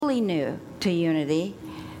totally new to Unity,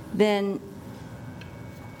 then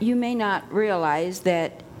you may not realize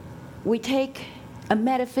that we take a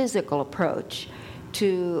metaphysical approach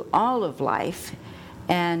to all of life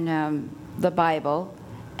and the Bible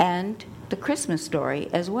and the Christmas story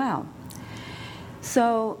as well.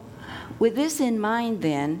 So with this in mind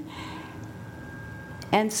then,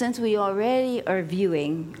 and since we already are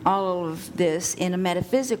viewing all of this in a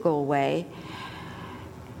metaphysical way,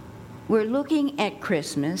 we're looking at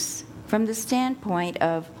Christmas from the standpoint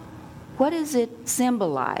of what does it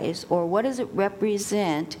symbolize or what does it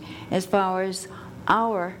represent as far as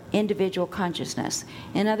our individual consciousness?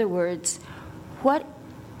 In other words, what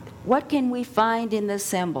can we find in the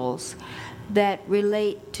symbols that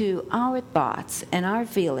relate to our thoughts and our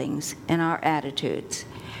feelings and our attitudes?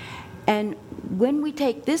 And when we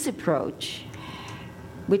take this approach,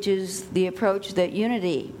 which is the approach that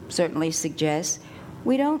Unity certainly suggests,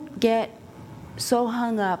 we don't get so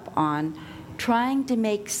hung up on trying to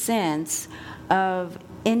make sense of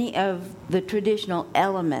any of the traditional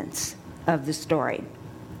elements of the story.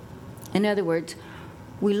 In other words,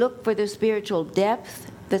 we look for the spiritual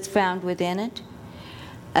depth that's found within it,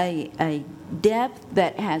 a depth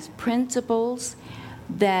that has principles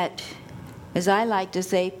that, as I like to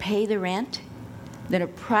say, pay the rent, that are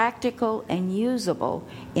practical and usable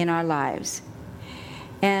in our lives.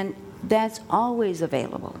 And that's always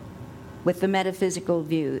available. With the metaphysical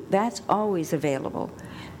view, that's always available.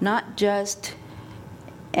 Not just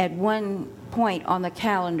at one point on the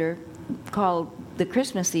calendar called the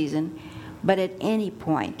Christmas season, but at any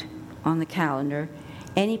point on the calendar,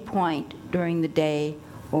 any point during the day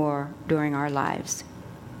or during our lives.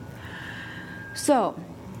 So,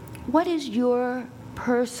 what does your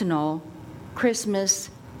personal Christmas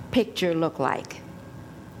picture look like?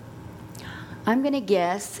 I'm going to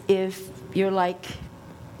guess, if you're like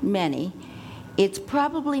many, it's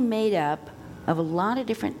probably made up of a lot of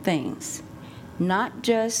different things. Not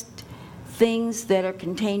just things that are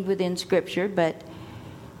contained within Scripture, but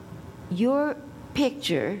your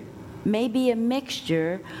picture may be a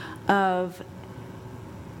mixture of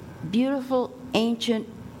beautiful ancient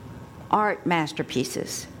art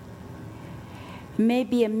masterpieces.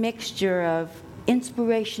 Maybe a mixture of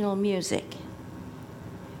inspirational music.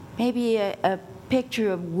 Maybe a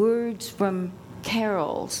picture of words from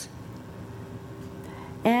carols.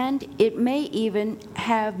 And it may even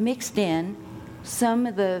have mixed in some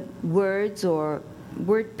of the words or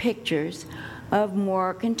word pictures of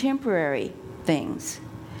more contemporary things.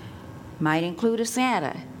 Might include a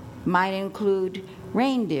Santa, might include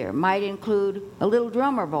reindeer, might include a little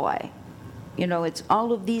drummer boy. You know, it's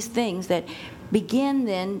all of these things that begin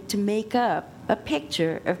then to make up a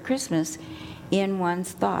picture of Christmas in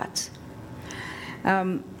one's thoughts.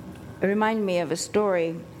 It reminded me of a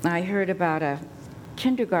story I heard about a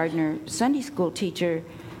kindergartner Sunday school teacher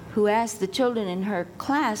who asked the children in her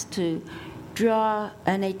class to draw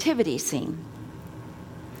a nativity scene.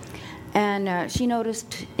 And she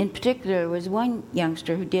noticed in particular there was one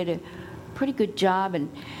youngster who did a pretty good job and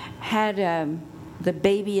had the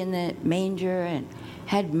baby in the manger and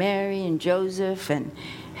had Mary and Joseph and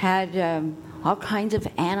had all kinds of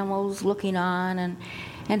animals looking on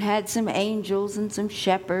and had some angels and some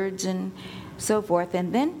shepherds and so forth.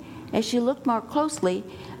 And then as she looked more closely,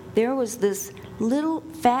 there was this little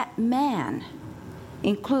fat man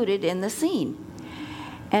included in the scene.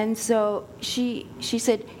 And so she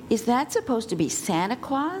said, "Is that supposed to be Santa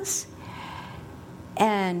Claus?"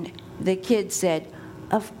 And the kid said,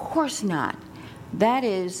 "Of course not. That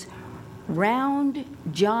is round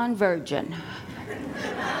John Virgin."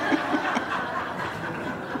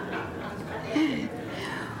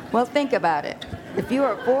 Well, think about it. If you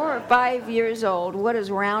are 4 or 5 years old, what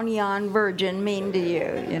does round John Virgin mean to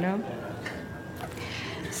you, you know?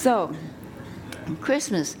 So,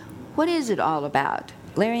 Christmas, what is it all about?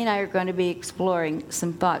 Larry and I are going to be exploring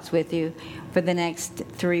some thoughts with you for the next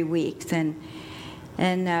 3 weeks. And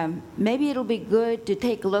maybe it'll be good to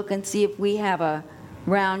take a look and see if we have a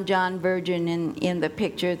round John Virgin in the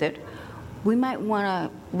picture that we might want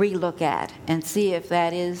to relook at and see if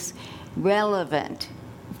that is relevant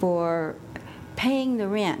for paying the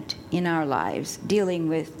rent in our lives, dealing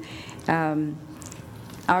with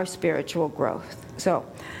our spiritual growth. So,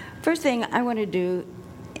 first thing I want to do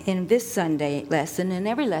in this Sunday lesson, and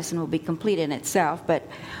every lesson will be complete in itself, but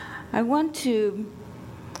I want to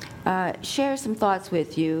share some thoughts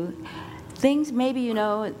with you. Things maybe you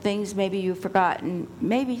know, things maybe you've forgotten,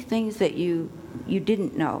 maybe things that you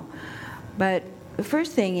didn't know. But the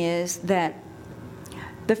first thing is that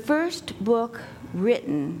the first book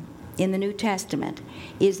written in the New Testament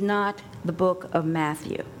is not the book of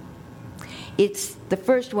Matthew. It's the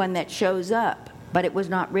first one that shows up, but it was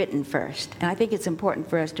not written first. And I think it's important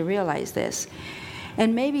for us to realize this.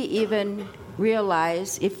 And maybe even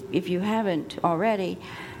realize, if you haven't already,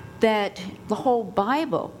 that the whole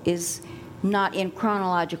Bible is not in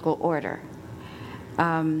chronological order.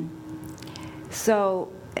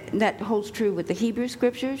 So that holds true with the Hebrew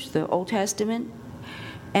Scriptures, the Old Testament,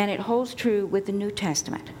 and it holds true with the New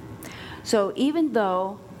Testament. So even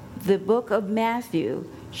though the book of Matthew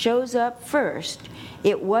shows up first,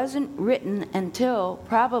 it wasn't written until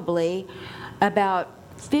probably about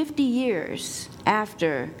 50 years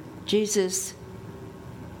after Jesus'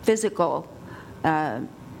 physical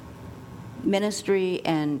ministry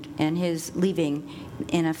and his leaving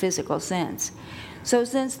in a physical sense. So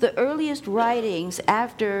since the earliest writings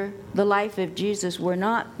after the life of Jesus were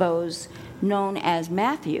not those known as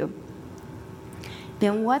Matthew,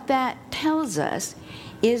 then what that tells us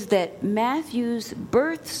is that Matthew's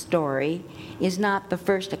birth story is not the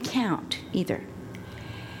first account either.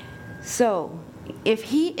 So if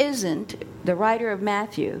he isn't the writer of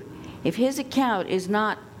Matthew, if his account is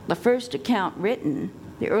not the first account written,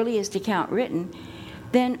 the earliest account written,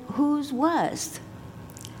 then whose was?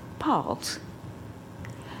 Paul's.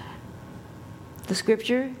 The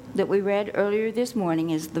scripture that we read earlier this morning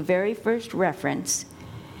is the very first reference,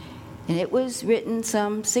 and it was written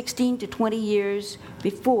some 16 to 20 years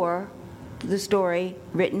before the story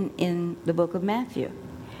written in the book of Matthew.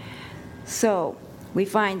 So we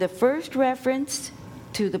find the first reference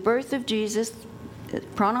to the birth of Jesus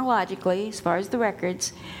chronologically, as far as the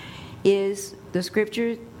records, is the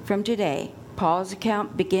scripture from today. Paul's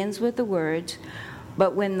account begins with the words,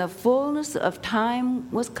 "But when the fullness of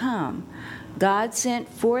time was come, God sent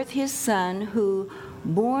forth his Son, who,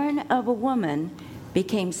 born of a woman,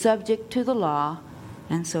 became subject to the law,"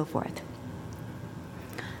 and so forth.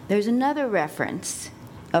 There's another reference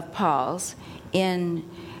of Paul's in,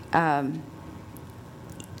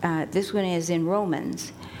 this one is in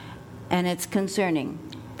Romans, and it's concerning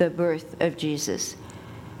the birth of Jesus.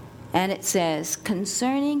 And it says,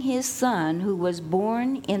 "Concerning his Son, who was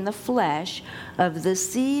born in the flesh of the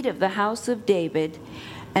seed of the house of David,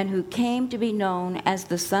 and who came to be known as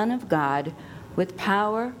the Son of God, with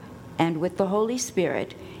power and with the Holy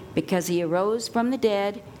Spirit, because he arose from the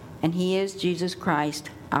dead, and he is Jesus Christ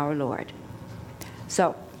our Lord."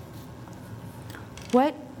 So,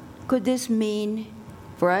 what could this mean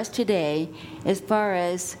for us today as far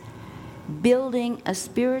as building a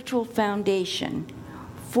spiritual foundation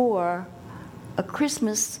for a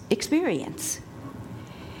Christmas experience?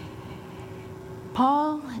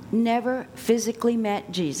 Paul never physically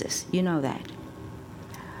met Jesus. You know that.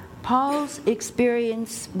 Paul's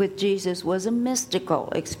experience with Jesus was a mystical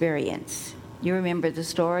experience. You remember the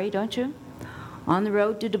story, don't you? On the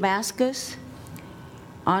road to Damascus,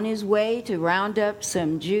 on his way to round up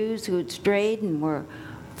some Jews who had strayed and were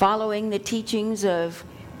following the teachings of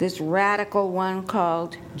this radical one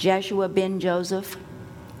called Joshua ben Joseph.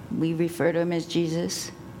 We refer to him as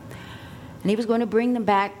Jesus. And he was going to bring them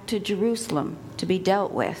back to Jerusalem to be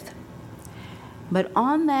dealt with. But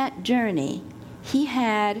on that journey, he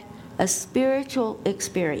had a spiritual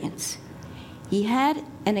experience. He had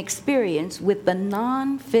an experience with the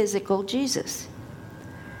non-physical Jesus.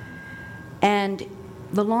 And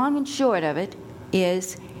the long and short of it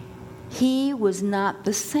is he was not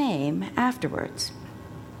the same afterwards.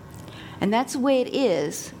 And that's the way it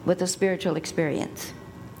is with a spiritual experience.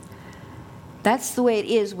 That's the way it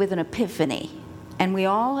is with an epiphany. And we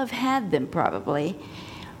all have had them probably.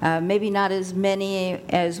 Maybe not as many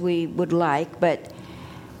as we would like, but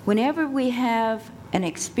whenever we have an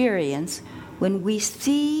experience, when we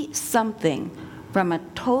see something from a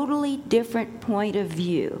totally different point of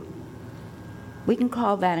view, we can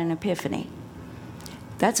call that an epiphany.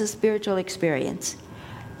 That's a spiritual experience.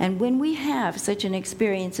 And when we have such an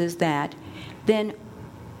experience as that, then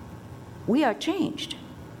we are changed.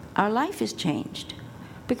 Our life is changed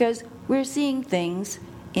because we're seeing things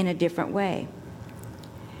in a different way.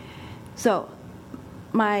 So,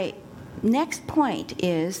 my next point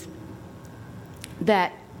is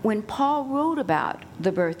that when Paul wrote about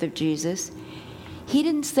the birth of Jesus, he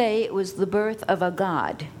didn't say it was the birth of a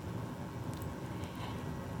god.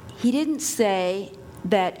 He didn't say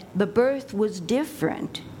that the birth was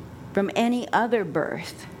different from any other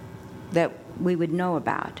birth that we would know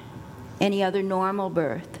about, any other normal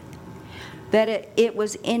birth, that it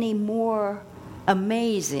was any more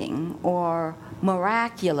amazing or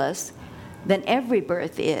miraculous than every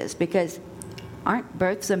birth is, because aren't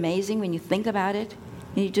births amazing when you think about it?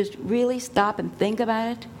 And you just really stop and think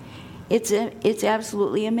about it? It's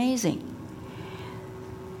absolutely amazing.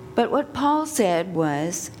 But what Paul said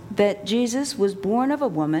was that Jesus was born of a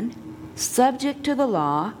woman, subject to the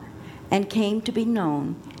law, and came to be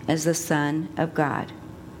known as the Son of God.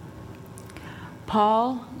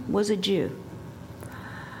 Paul was a Jew.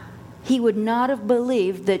 He would not have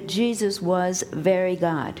believed that Jesus was very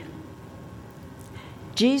God.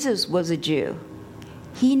 Jesus was a Jew.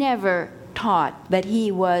 He never taught that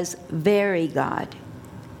he was very God.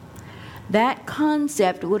 That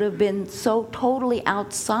concept would have been so totally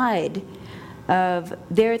outside of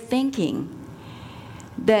their thinking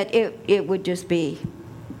that it would just be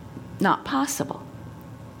not possible.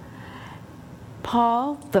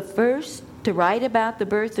 Paul, the first to write about the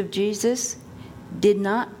birth of Jesus, did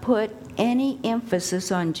not put any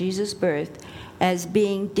emphasis on Jesus' birth as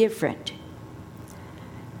being different.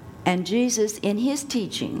 And Jesus, in his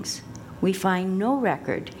teachings, we find no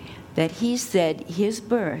record that he said his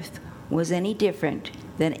birth was any different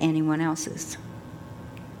than anyone else's.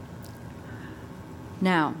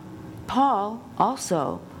 Now, Paul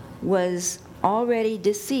also was already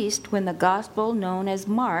deceased when the gospel known as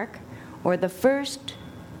Mark, or the first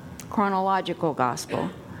chronological gospel,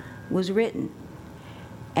 was written.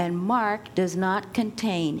 And Mark does not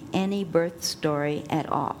contain any birth story at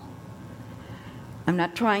all. I'm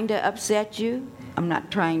not trying to upset you. I'm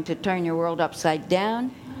not trying to turn your world upside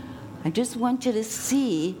down. I just want you to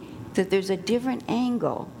see that there's a different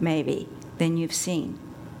angle, maybe, than you've seen.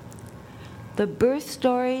 The birth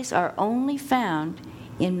stories are only found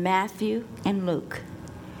in Matthew and Luke.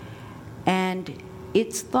 And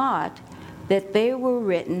it's thought that they were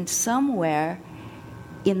written somewhere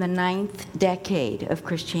in the 9th decade of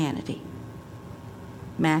Christianity.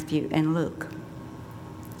 Matthew and Luke.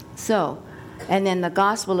 So, and then the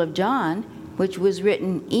Gospel of John, which was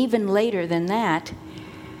written even later than that,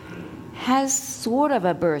 has sort of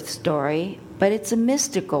a birth story, but it's a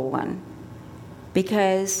mystical one,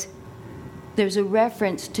 because there's a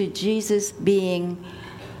reference to Jesus being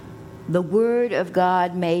the Word of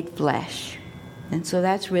God made flesh. And so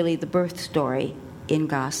that's really the birth story in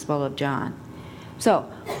Gospel of John. So,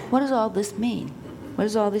 what does all this mean? What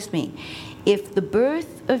does all this mean? If the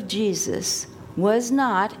birth of Jesus was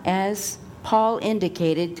not, as Paul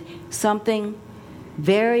indicated, something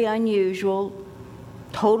very unusual,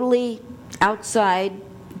 totally outside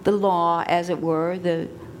the law, as it were,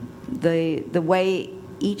 the way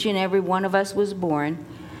each and every one of us was born,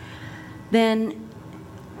 then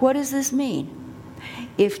what does this mean?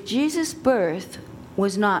 If Jesus' birth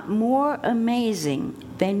was not more amazing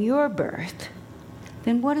than your birth,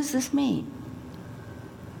 then what does this mean?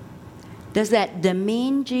 Does that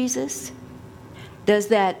demean Jesus? Does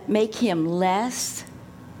that make him less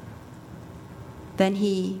than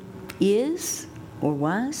he is or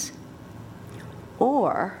was?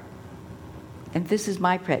 Or, and this is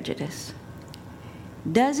my prejudice,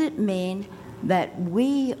 does it mean that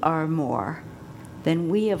we are more than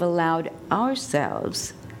we have allowed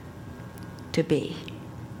ourselves to be?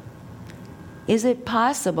 Is it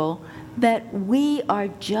possible that we are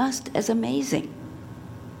just as amazing?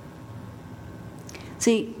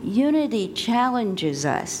 See, unity challenges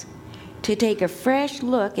us to take a fresh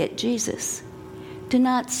look at Jesus, to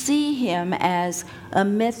not see him as a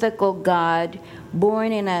mythical God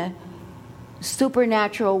born in a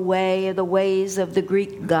supernatural way, the ways of the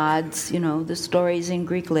Greek gods, the stories in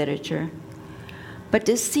Greek literature, but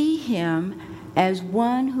to see him as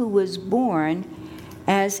one who was born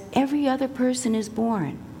as every other person is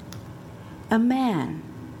born, a man,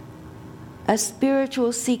 a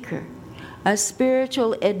spiritual seeker, a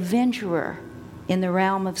spiritual adventurer in the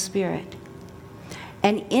realm of spirit.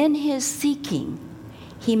 And in his seeking,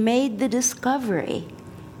 he made the discovery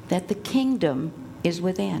that the kingdom is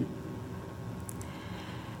within.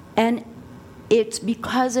 And it's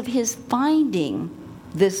because of his finding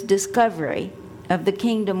this discovery of the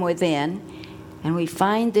kingdom within, and we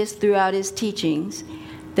find this throughout his teachings,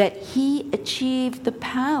 that he achieved the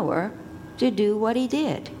power to do what he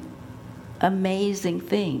did. Amazing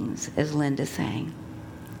things, as Linda sang.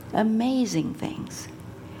 Amazing things.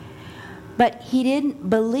 But he didn't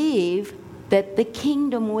believe that the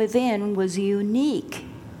kingdom within was unique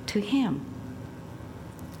to him.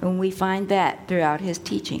 And we find that throughout his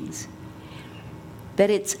teachings. That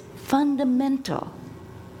it's fundamental.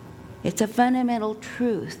 It's a fundamental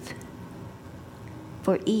truth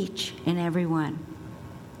for each and every one.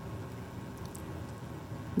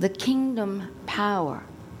 The kingdom power,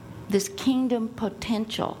 this kingdom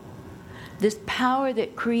potential, this power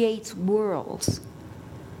that creates worlds,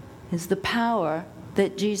 is the power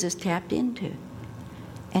that Jesus tapped into.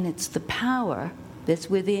 And it's the power that's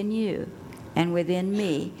within you and within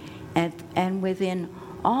me and within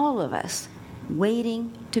all of us,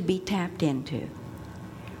 waiting to be tapped into.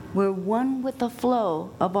 We're one with the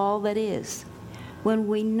flow of all that is. When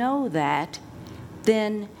we know that,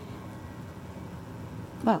 then,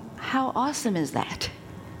 well, how awesome is that?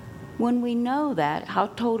 When we know that, how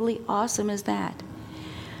totally awesome is that?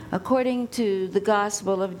 According to the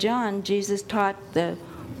Gospel of John, Jesus taught the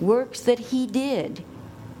works that he did,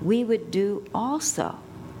 we would do also,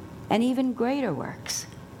 and even greater works.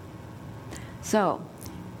 So,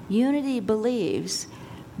 Unity believes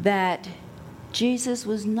that Jesus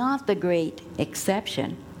was not the great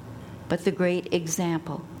exception, but the great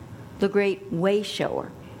example, the great way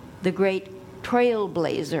shower, the great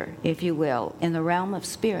trailblazer, if you will, in the realm of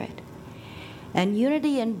spirit. And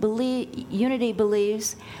Unity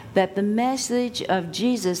believes that the message of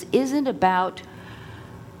Jesus isn't about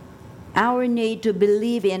our need to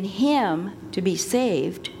believe in him to be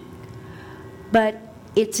saved, but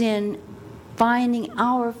it's in finding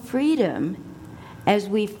our freedom as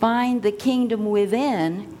we find the kingdom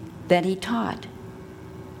within that he taught.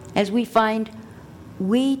 As we find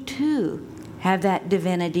we too have that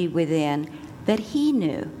divinity within that he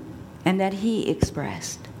knew and that he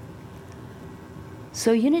expressed.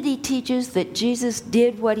 So Unity teaches that Jesus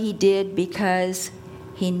did what he did because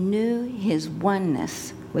he knew his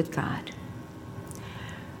oneness with God.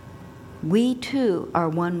 We too are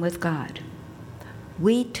one with God.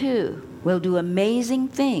 We too will do amazing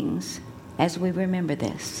things as we remember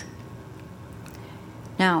this.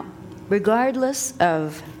 Now, regardless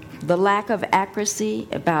of the lack of accuracy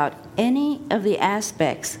about any of the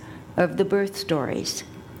aspects of the birth stories,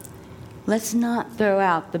 let's not throw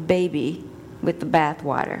out the baby with the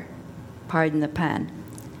bathwater, pardon the pun.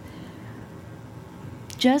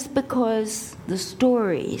 Just because the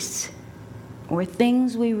stories or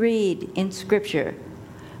things we read in Scripture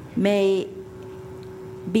may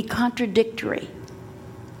be contradictory,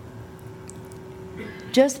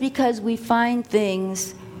 just because we find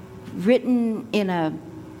things written in a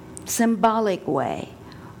symbolic way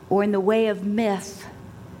or in the way of myth,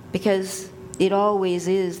 because it always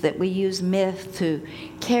is that we use myth to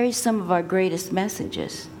carry some of our greatest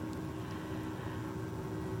messages.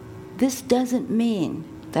 This doesn't mean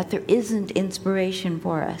that there isn't inspiration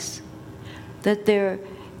for us, that there,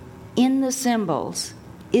 in the symbols,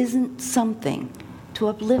 isn't something to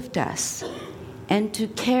uplift us and to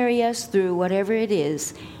carry us through whatever it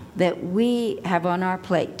is that we have on our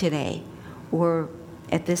plate today or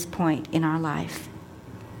at this point in our life.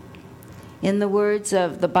 In the words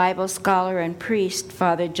of the Bible scholar and priest,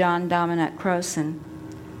 Father John Dominic Crossan,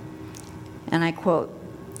 and I quote,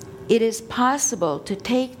 "It is possible to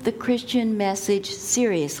take the Christian message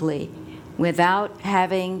seriously without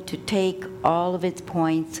having to take all of its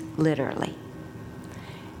points literally."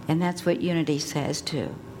 And that's what Unity says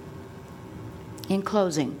too. In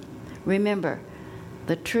closing, remember,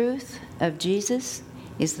 the truth of Jesus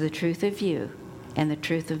is the truth of you and the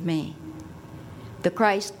truth of me. The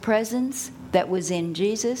Christ presence that was in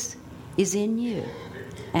Jesus is in you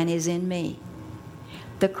and is in me.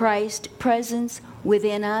 The Christ presence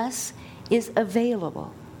within us is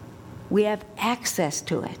available. We have access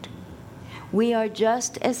to it. We are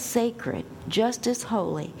just as sacred, just as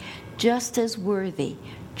holy, just as worthy,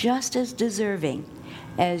 just as deserving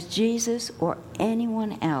as Jesus or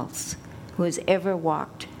anyone else who has ever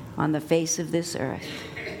walked on the face of this earth.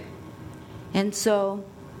 And so,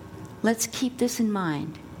 let's keep this in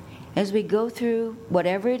mind as we go through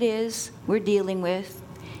whatever it is we're dealing with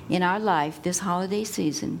in our life this holiday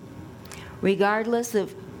season, regardless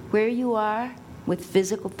of where you are with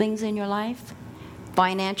physical things in your life,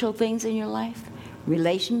 financial things in your life,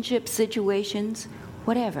 relationship situations,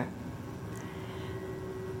 whatever.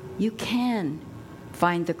 You can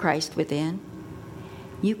find the Christ within.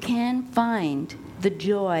 You can find the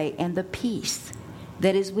joy and the peace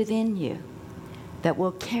that is within you that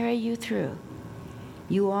will carry you through.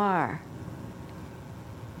 You are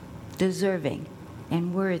deserving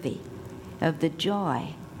and worthy of the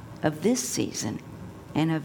joy of this season and of